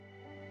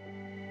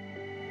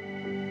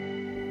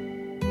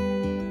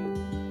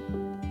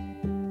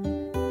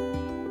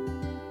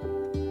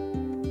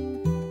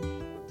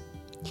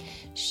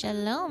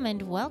Shalom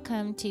and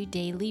welcome to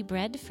Daily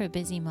Bread for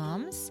Busy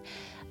Moms,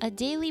 a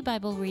daily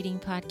Bible reading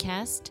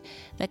podcast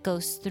that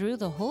goes through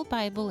the whole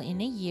Bible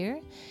in a year.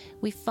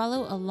 We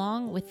follow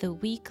along with the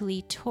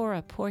weekly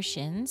Torah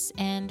portions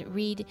and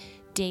read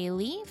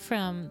daily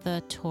from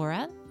the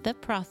Torah, the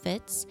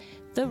prophets,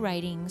 the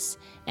writings,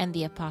 and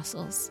the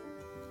apostles.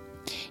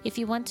 If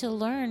you want to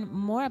learn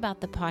more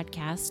about the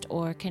podcast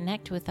or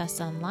connect with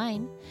us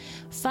online,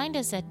 find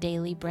us at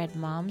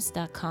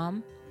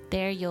dailybreadmoms.com.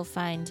 There you'll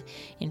find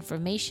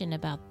information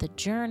about the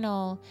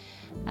journal,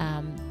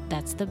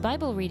 that's the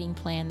Bible reading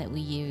plan that we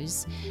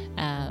use,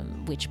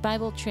 which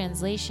Bible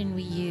translation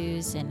we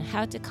use, and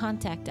how to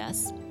contact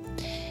us.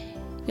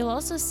 You'll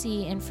also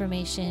see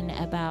information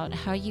about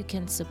how you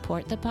can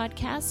support the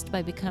podcast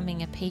by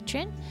becoming a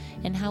patron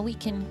and how we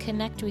can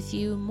connect with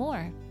you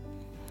more.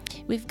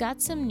 We've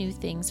got some new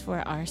things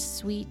for our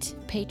sweet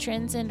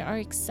patrons and are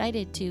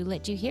excited to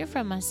let you hear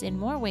from us in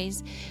more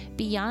ways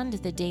beyond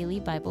the daily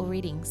Bible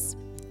readings.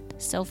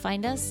 So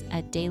find us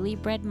at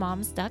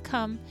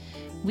dailybreadmoms.com.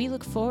 We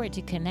look forward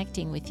to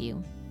connecting with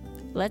you.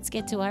 Let's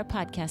get to our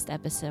podcast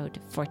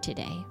episode for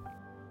today.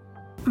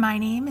 My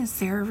name is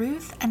Sarah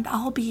Ruth, and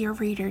I'll be your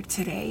reader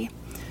today.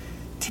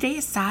 Today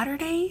is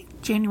Saturday,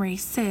 January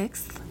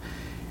 6th.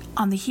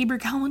 On the Hebrew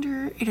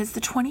calendar, it is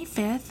the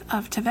 25th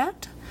of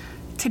Tevet.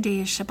 Today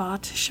is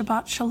Shabbat,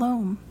 Shabbat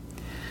Shalom.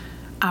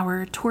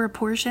 Our Torah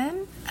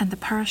portion and the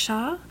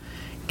parashah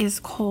is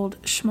called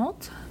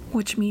Shemot,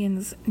 which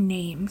means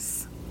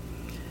names.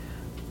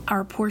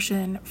 Our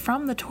portion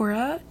from the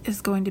Torah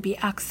is going to be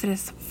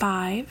Exodus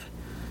 5,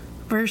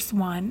 verse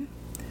 1,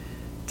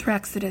 through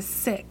Exodus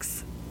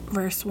 6,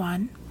 verse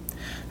 1.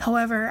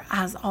 However,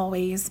 as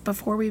always,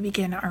 before we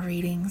begin our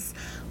readings,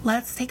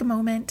 let's take a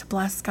moment to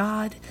bless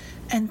God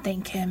and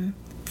thank Him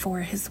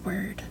for His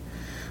word.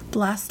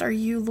 Blessed are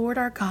you, Lord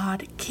our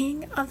God,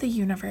 King of the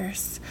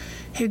universe,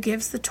 who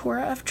gives the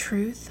Torah of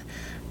truth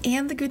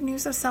and the good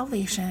news of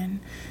salvation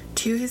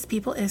to His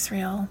people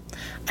Israel,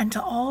 and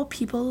to all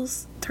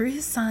peoples through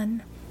His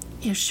Son,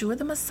 Yeshua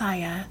the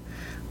Messiah,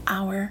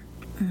 our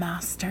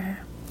Master.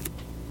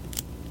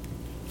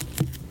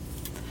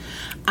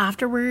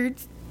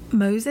 Afterwards,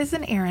 Moses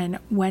and Aaron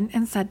went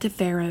and said to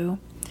Pharaoh,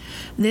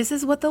 "This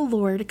is what the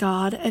Lord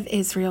God of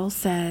Israel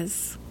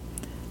says.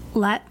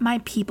 Let my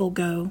people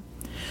go,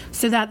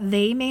 so that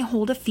they may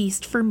hold a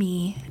feast for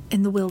me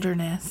in the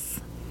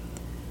wilderness."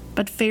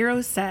 But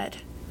Pharaoh said,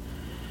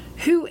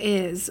 "Who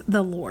is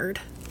the Lord,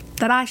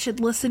 that I should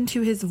listen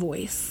to His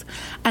voice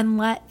and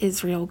let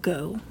Israel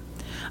go?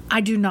 I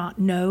do not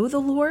know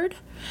the Lord,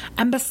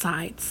 and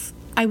besides,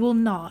 I will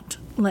not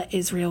let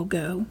Israel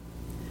go."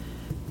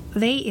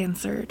 They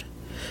answered,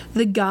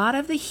 "The God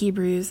of the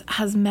Hebrews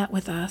has met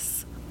with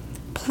us.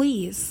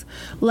 Please,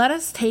 let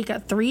us take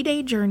a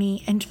 3-day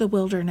journey into the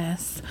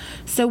wilderness,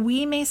 so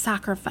we may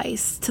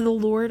sacrifice to the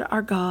Lord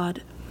our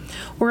God,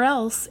 or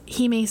else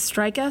He may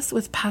strike us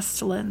with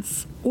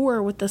pestilence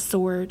or with the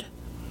sword."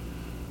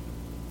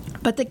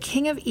 But the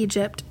king of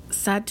Egypt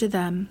said to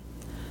them,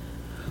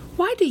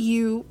 "Why do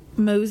you,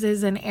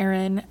 Moses and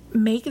Aaron,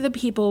 make the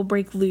people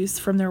break loose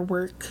from their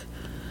work?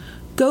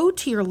 Go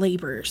to your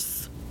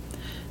labors."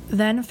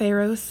 Then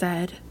Pharaoh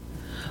said,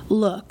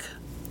 "Look,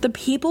 the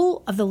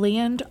people of the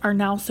land are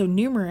now so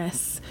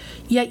numerous,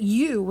 yet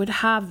you would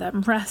have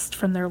them rest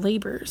from their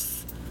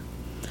labors."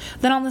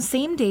 Then on the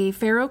same day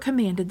Pharaoh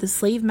commanded the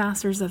slave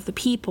masters of the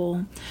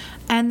people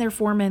and their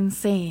foremen,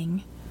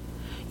 saying,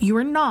 "You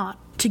are not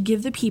to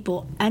give the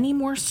people any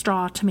more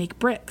straw to make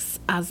bricks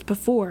as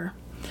before.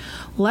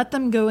 Let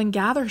them go and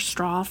gather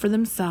straw for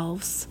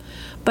themselves,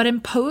 but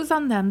impose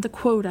on them the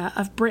quota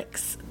of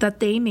bricks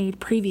that they made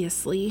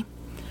previously.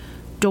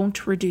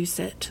 Don't reduce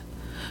it,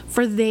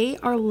 for they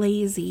are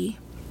lazy.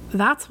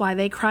 That's why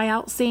they cry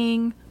out,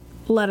 saying,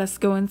 'Let us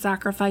go and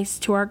sacrifice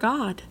to our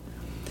God.'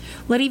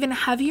 Let even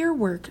heavier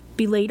work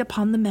be laid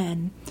upon the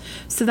men,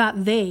 so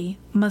that they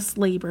must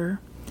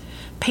labor,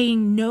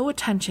 paying no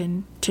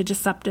attention to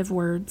deceptive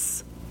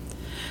words."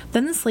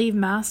 Then the slave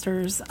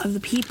masters of the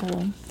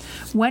people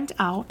went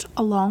out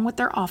along with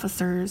their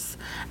officers,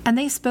 and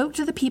they spoke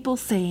to the people,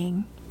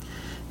 saying,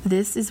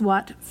 "This is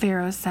what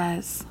Pharaoh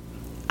says.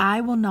 I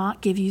will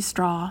not give you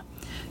straw.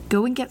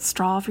 Go and get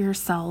straw for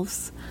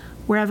yourselves,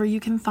 wherever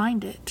you can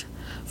find it,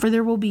 for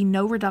there will be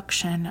no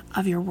reduction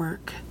of your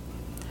work."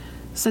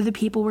 So the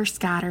people were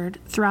scattered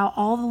throughout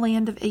all the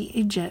land of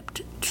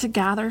Egypt to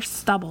gather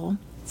stubble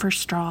for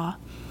straw.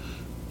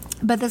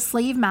 But the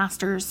slave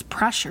masters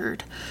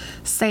pressured,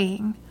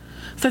 saying,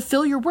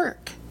 "Fulfill your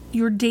work,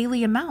 your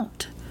daily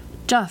amount,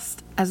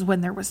 just as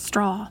when there was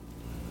straw."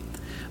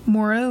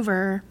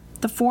 Moreover,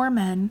 the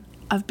foremen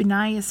of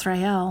Bnei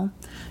Israel,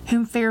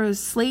 whom Pharaoh's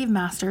slave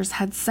masters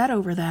had set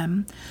over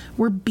them,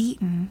 were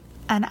beaten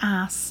and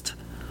asked,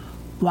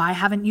 "Why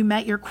haven't you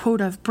met your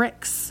quota of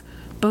bricks,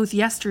 both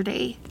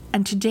yesterday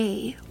and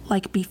today,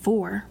 like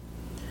before?"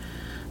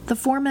 The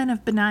foremen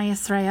of Bnei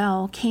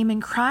Israel came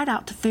and cried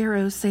out to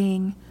Pharaoh,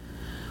 saying,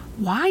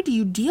 "Why do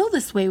you deal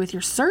this way with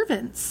your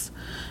servants?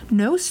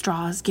 No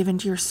straw is given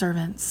to your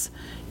servants,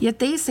 yet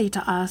they say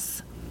to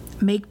us,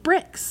 'Make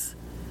bricks.'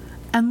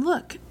 And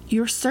look,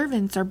 your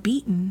servants are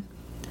beaten,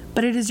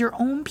 but it is your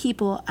own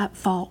people at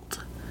fault."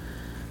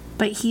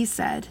 But he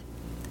said,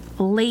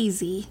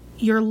 "Lazy,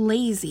 you're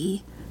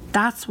lazy.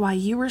 That's why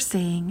you were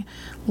saying,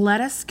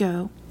 'Let us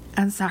go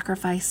and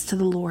sacrifice to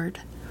the Lord.'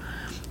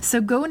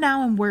 So go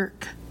now and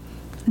work.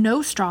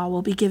 No straw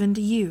will be given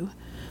to you,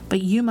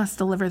 but you must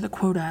deliver the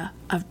quota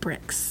of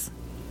bricks."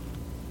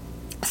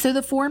 So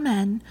the 4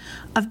 men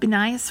of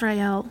Bnei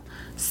Israel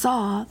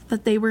saw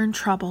that they were in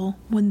trouble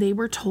when they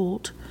were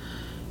told,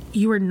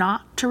 "You are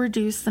not to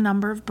reduce the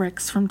number of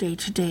bricks from day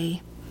to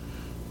day."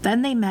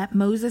 Then they met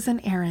Moses and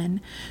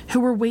Aaron, who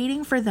were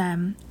waiting for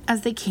them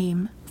as they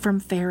came from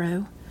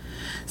Pharaoh.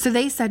 So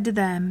they said to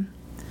them,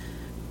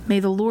 "May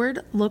the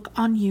Lord look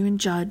on you and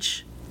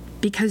judge,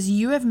 because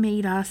you have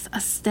made us a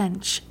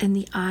stench in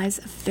the eyes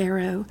of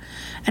Pharaoh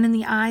and in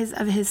the eyes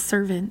of his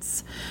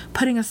servants,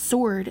 putting a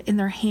sword in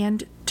their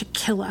hand to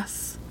kill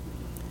us."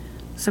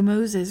 So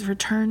Moses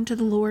returned to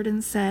the Lord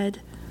and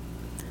said,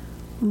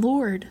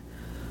 "Lord,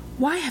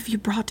 why have you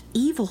brought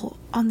evil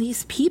on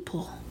these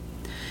people?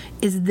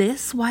 Is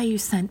this why you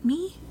sent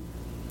me?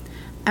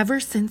 Ever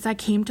since I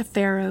came to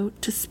Pharaoh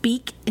to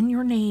speak in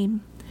your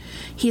name,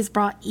 he has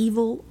brought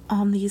evil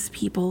on these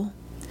people.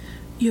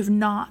 You have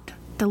not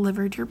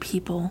delivered your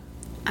people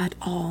at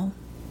all."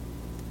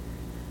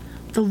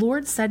 The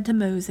Lord said to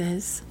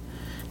Moses,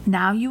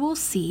 "Now you will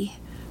see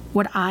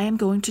what I am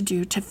going to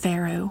do to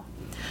Pharaoh.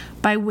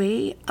 By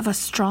way of a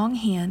strong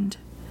hand,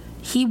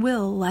 he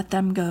will let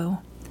them go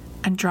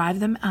and drive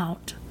them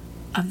out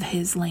of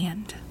his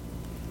land."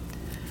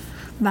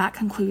 That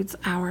concludes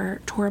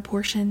our Torah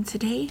portion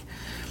today.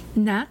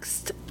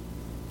 Next,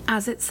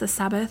 as it's the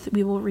Sabbath,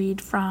 we will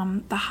read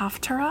from the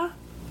Haftarah.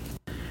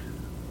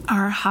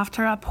 Our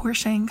Haftarah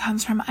portion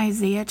comes from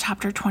Isaiah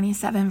chapter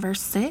 27,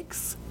 verse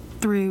 6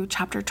 through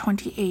chapter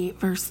 28,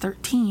 verse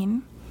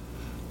 13,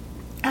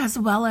 as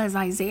well as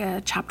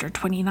Isaiah chapter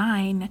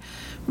 29,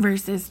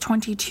 verses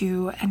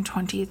 22 and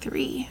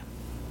 23.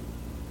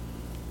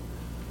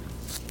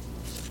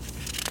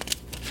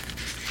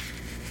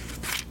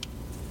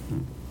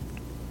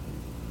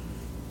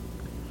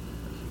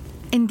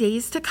 In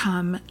days to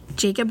come,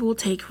 Jacob will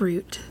take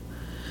root.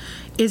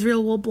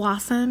 Israel will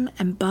blossom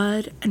and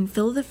bud and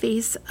fill the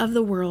face of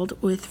the world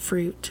with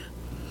fruit.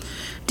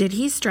 Did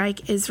he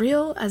strike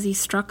Israel as he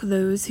struck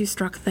those who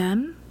struck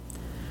them?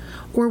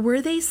 Or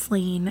were they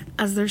slain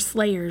as their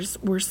slayers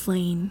were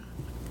slain?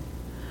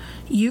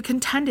 You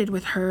contended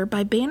with her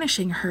by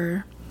banishing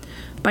her,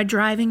 by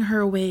driving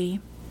her away.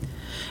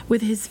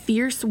 With his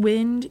fierce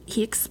wind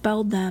he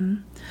expelled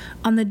them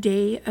on the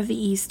day of the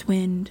east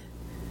wind.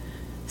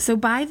 So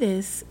by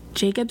this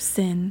Jacob's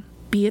sin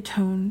be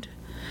atoned,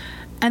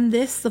 and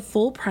this the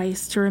full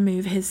price to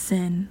remove his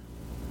sin.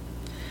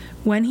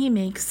 When he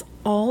makes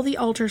all the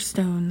altar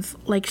stones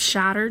like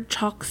shattered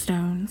chalk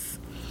stones,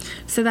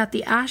 so that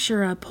the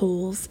Asherah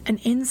poles and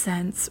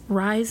incense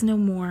rise no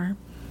more.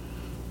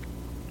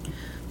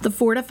 The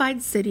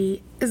fortified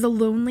city is a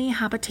lonely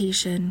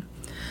habitation,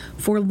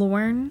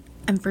 forlorn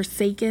and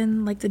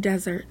forsaken like the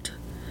desert.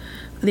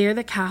 There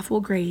the calf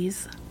will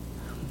graze.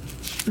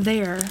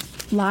 There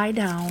lie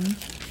down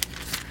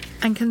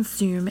and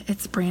consume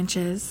its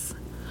branches.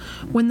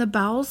 When the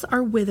boughs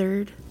are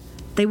withered,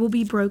 they will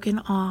be broken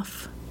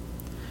off.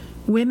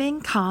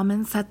 Women come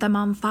and set them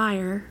on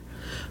fire,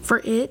 for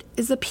it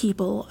is a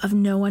people of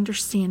no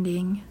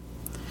understanding.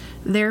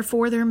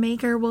 Therefore their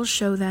Maker will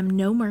show them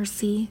no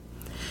mercy.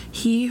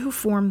 He who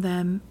formed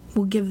them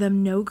will give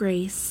them no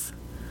grace.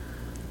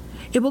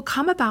 It will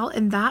come about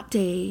in that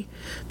day,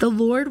 the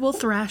Lord will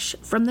thresh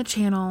from the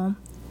channel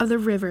of the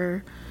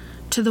river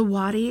to the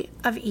Wadi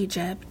of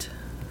Egypt.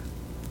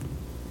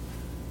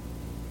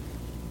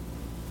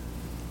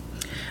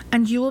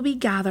 And you will be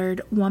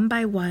gathered one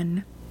by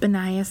one,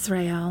 Bnei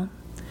Israel.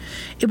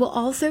 It will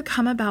also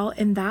come about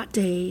in that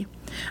day,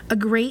 a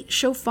great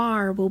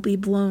shofar will be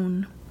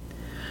blown.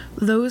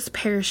 Those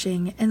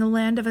perishing in the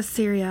land of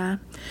Assyria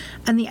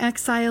and the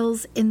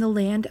exiles in the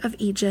land of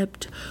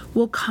Egypt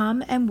will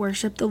come and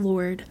worship the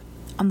Lord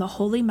on the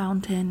holy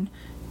mountain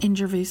in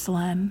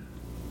Jerusalem.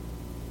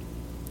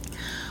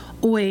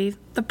 Oi,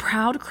 the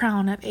proud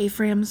crown of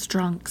Ephraim's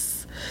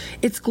drunks,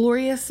 its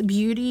glorious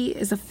beauty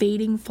is a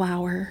fading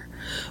flower,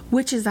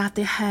 which is at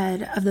the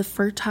head of the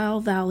fertile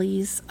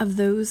valleys of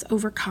those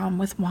overcome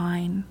with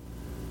wine.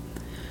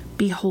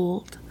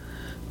 Behold,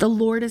 the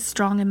Lord is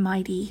strong and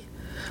mighty,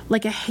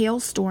 like a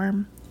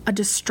hailstorm, a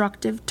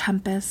destructive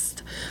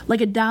tempest,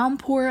 like a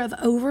downpour of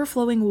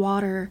overflowing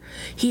water.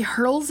 He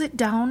hurls it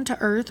down to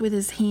earth with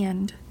his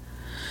hand.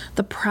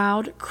 The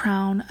proud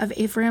crown of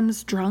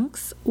Ephraim's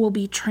drunks will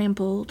be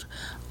trampled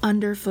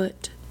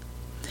underfoot.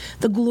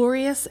 The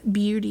glorious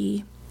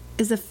beauty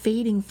is a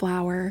fading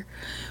flower,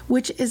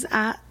 which is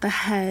at the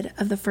head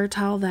of the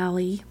fertile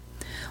valley,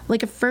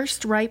 like a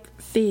first ripe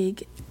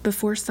fig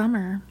before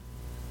summer.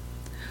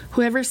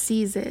 Whoever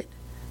sees it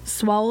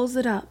swallows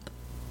it up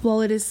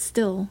while it is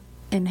still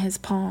in his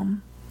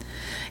palm.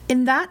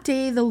 In that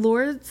day the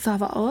Lord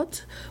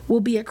Sabaoth will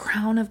be a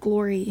crown of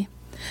glory,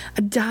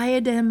 a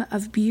diadem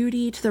of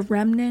beauty to the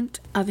remnant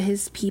of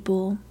his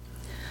people.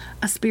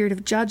 a spirit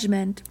of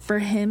judgment for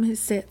him who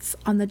sits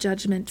on the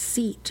judgment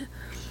seat,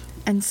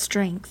 and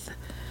strength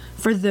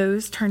for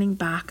those turning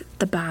back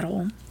the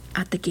battle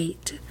at the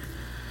gate.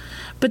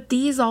 But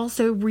these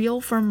also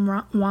reel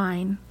from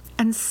wine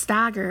and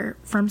stagger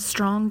from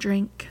strong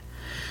drink.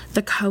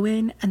 The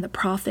Cohen and the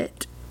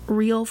prophet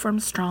reel from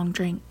strong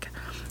drink,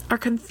 are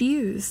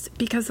confused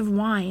because of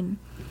wine.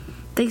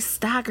 They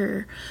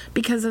stagger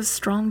because of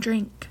strong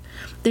drink.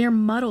 They are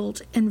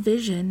muddled in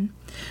vision.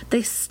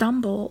 They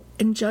stumble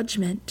in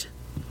judgment.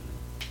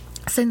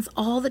 Since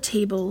all the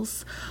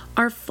tables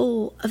are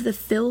full of the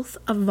filth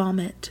of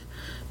vomit,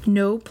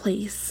 no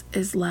place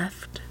is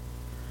left.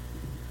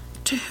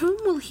 To whom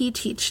will he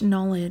teach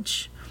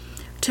knowledge?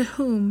 To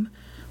whom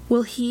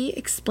will he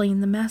explain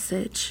the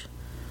message?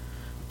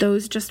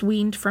 Those just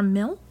weaned from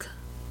milk?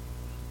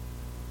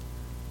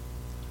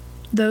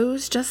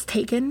 Those just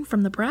taken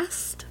from the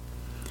breast?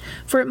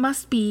 For it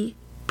must be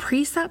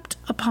precept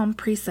upon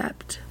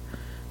precept,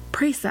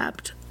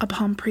 precept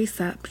upon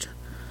precept,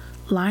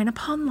 line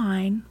upon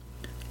line,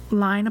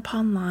 line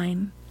upon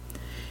line,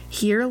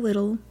 here a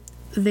little,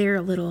 there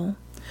a little.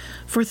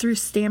 For through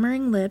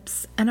stammering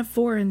lips and a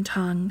foreign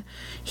tongue,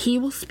 he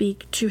will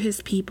speak to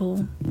his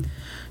people,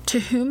 to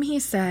whom he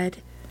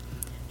said,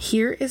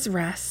 here is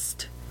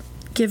rest,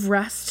 give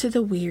rest to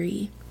the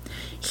weary,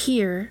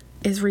 here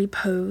is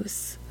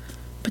repose.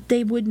 But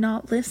they would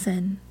not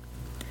listen.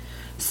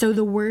 So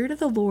the word of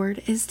the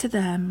Lord is to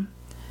them,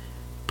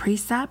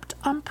 precept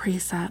on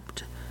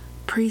precept,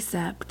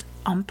 precept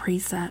on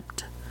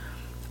precept,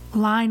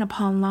 line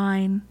upon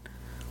line,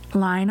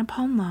 line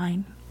upon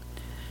line,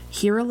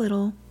 here a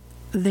little,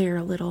 there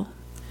a little.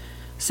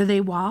 So they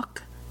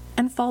walk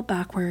and fall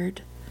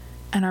backward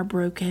and are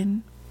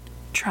broken,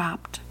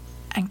 trapped,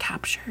 and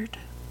captured.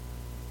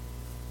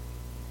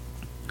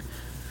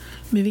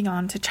 Moving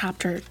on to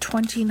chapter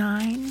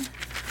 29,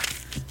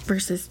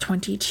 verses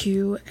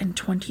 22 and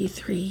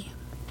 23.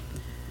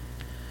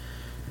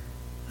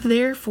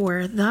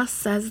 Therefore, thus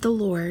says the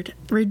Lord,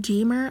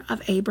 Redeemer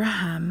of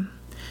Abraham,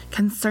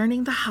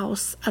 concerning the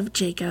house of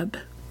Jacob.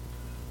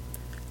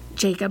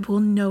 Jacob will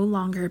no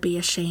longer be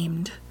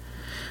ashamed.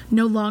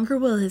 No longer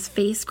will his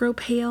face grow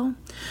pale,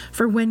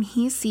 for when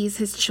he sees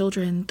his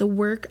children, the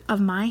work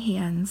of my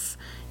hands,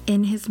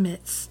 in his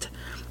midst,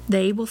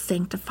 they will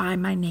sanctify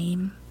my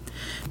name.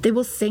 They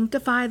will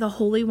sanctify the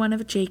Holy One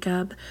of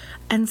Jacob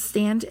and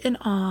stand in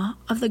awe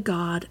of the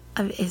God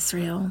of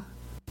Israel.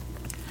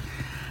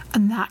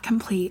 And that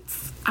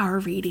completes our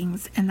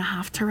readings in the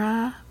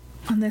Haftarah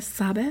on this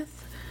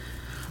Sabbath.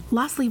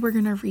 Lastly, we're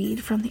going to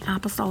read from the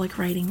Apostolic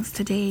Writings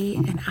today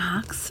in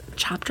Acts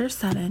chapter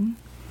 7.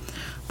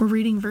 We're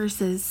reading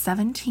verses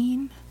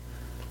 17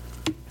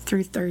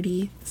 through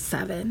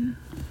 37.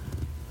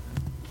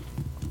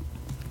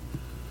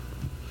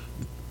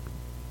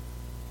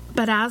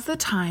 But as the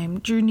time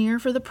drew near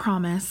for the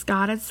promise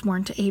God had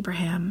sworn to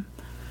Abraham,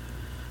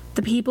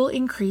 the people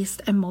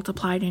increased and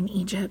multiplied in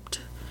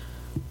Egypt,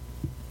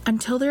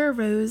 until there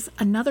arose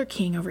another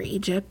king over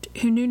Egypt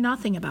who knew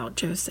nothing about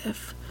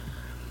Joseph.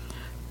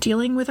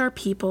 Dealing with our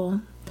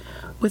people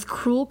with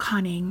cruel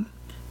cunning,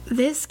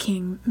 this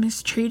king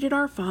mistreated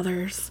our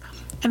fathers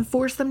and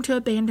forced them to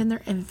abandon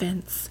their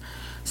infants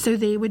so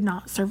they would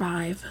not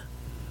survive.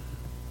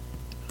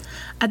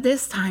 At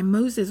this time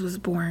Moses was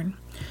born,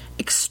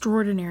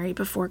 extraordinary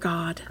before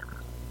God.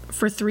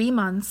 For 3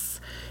 months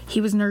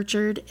he was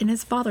nurtured in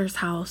his father's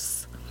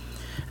house,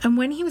 and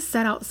when he was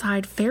set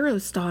outside,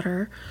 Pharaoh's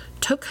daughter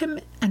took him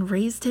and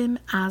raised him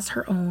as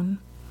her own.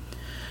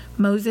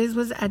 Moses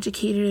was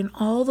educated in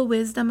all the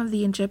wisdom of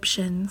the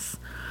Egyptians,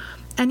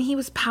 and he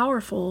was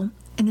powerful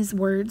in his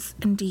words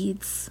and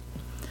deeds.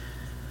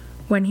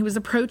 When he was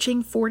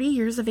approaching 40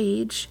 years of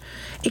age,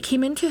 it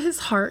came into his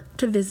heart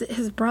to visit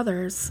his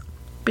brothers,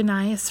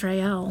 Bnei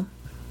Israel.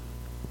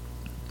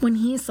 When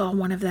he saw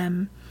one of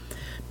them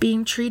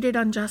being treated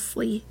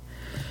unjustly,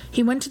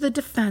 he went to the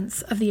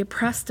defense of the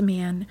oppressed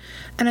man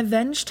and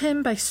avenged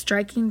him by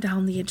striking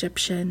down the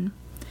Egyptian.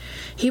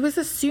 He was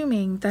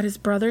assuming that his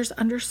brothers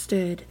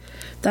understood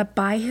that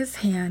by his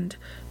hand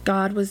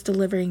God was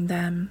delivering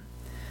them,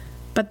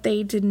 but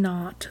they did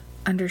not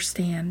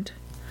understand.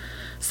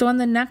 So on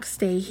the next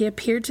day he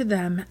appeared to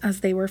them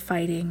as they were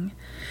fighting.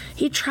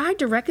 He tried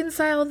to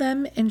reconcile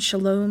them in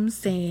shalom,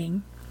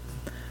 saying,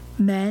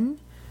 Men,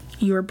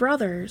 you are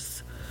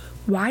brothers.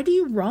 Why do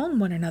you wrong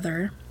one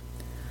another?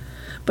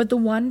 But the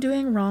one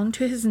doing wrong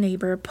to his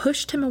neighbor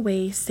pushed him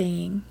away,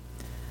 saying,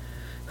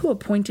 Who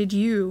appointed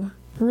you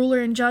ruler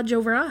and judge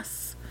over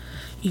us?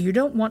 You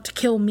don't want to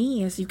kill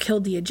me as you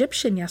killed the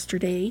Egyptian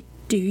yesterday,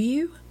 do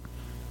you?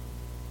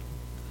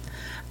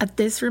 At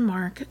this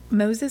remark,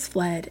 Moses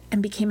fled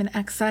and became an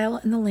exile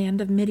in the land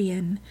of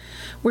Midian,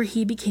 where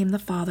he became the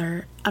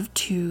father of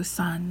 2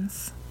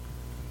 sons.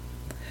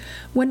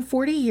 When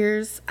 40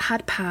 years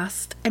had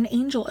passed, an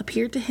angel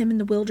appeared to him in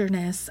the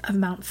wilderness of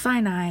Mount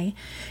Sinai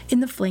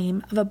in the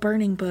flame of a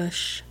burning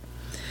bush.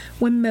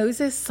 When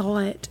Moses saw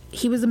it,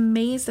 he was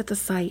amazed at the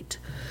sight.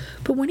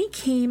 But when he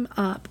came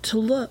up to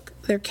look,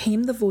 there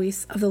came the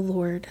voice of the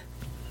Lord.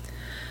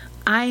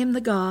 I am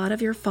the God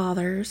of your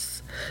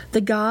fathers,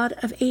 the God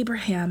of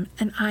Abraham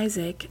and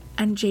Isaac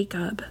and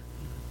Jacob."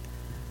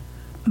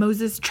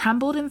 Moses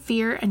trembled in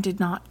fear and did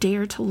not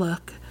dare to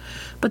look.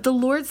 But the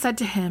Lord said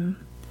to him,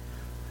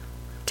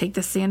 "Take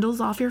the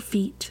sandals off your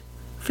feet,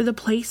 for the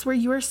place where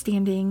you are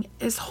standing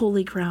is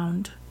holy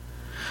ground.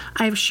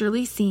 I have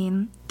surely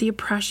seen the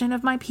oppression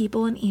of my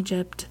people in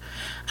Egypt,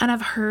 and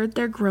have heard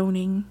their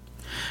groaning,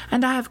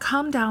 and I have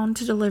come down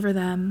to deliver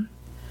them.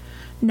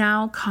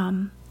 Now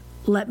come,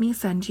 let me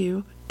send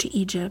you to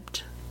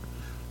Egypt."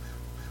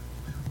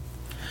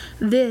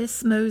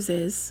 This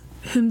Moses,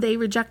 whom they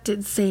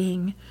rejected,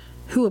 saying,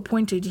 "Who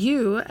appointed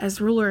you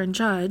as ruler and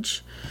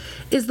judge?"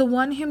 is the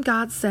one whom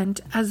God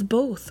sent as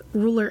both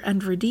ruler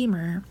and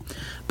redeemer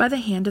by the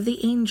hand of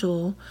the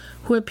angel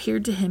who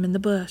appeared to him in the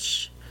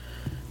bush.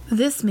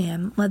 This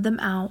man led them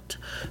out,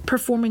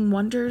 performing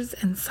wonders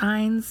and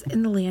signs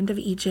in the land of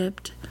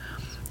Egypt,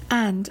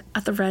 and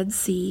at the Red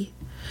Sea,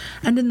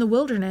 and in the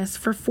wilderness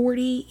for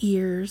 40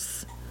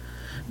 years.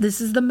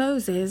 This is the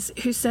Moses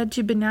who said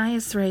to Bnei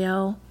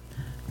Israel,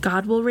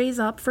 "God will raise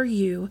up for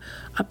you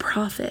a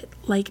prophet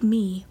like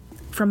me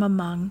from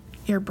among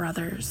your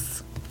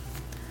brothers."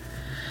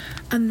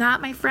 And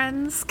that, my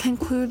friends,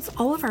 concludes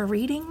all of our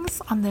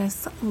readings on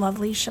this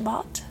lovely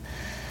Shabbat.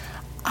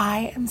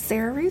 I am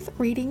Sarah Ruth,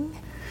 reading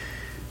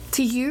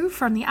to you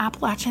from the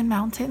Appalachian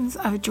Mountains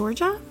of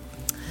Georgia.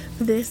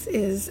 This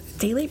is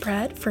Daily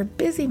Bread for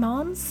Busy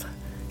Moms.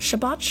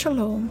 Shabbat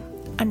Shalom.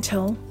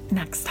 Until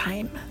next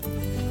time.